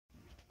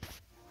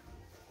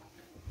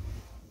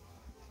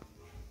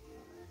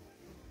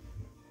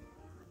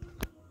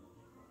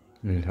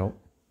Need help?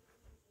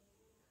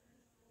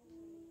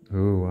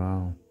 Oh,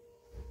 wow.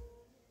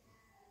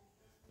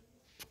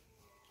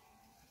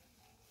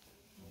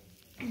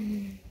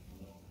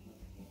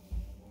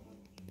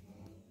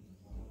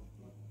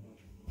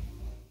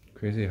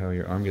 Crazy how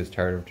your arm gets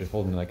tired of just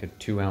holding like a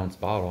 2-ounce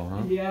bottle,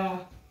 huh? Yeah.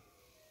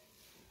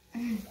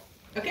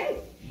 Okay,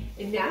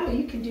 and now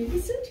you can do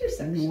the center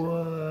section.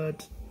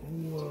 What?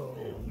 Whoa.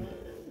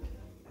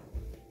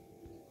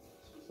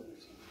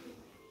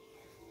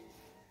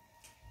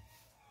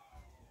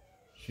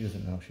 She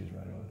doesn't know she's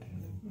right about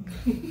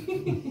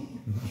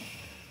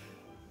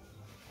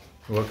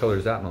What color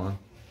is that, Milan?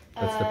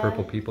 That's the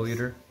purple people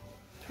eater?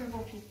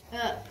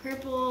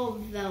 Purple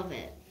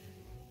velvet.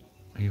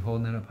 Are you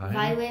holding that up high?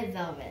 Violet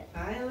velvet.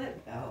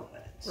 Violet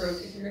velvet.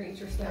 Rose, if you're gonna eat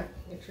your snack,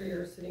 make sure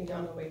you're sitting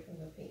down away from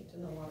the paint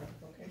and the water,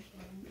 okay?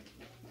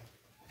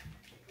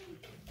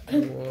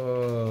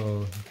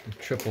 Whoa, the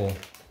triple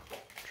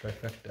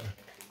trifecta.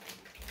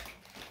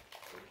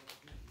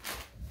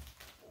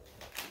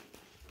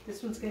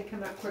 This one's gonna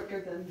come out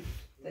quicker than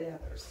the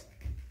others.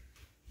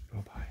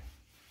 Go high.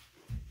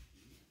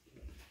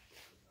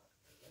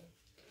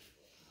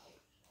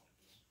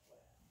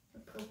 The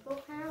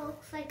purple kind of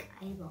looks like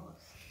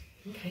eyeballs.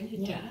 It kind of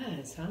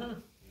does, huh?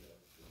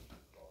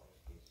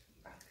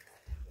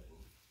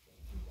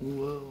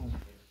 Whoa.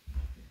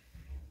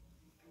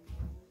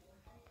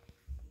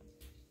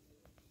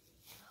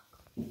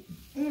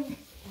 You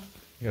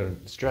gotta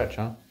stretch,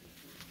 huh?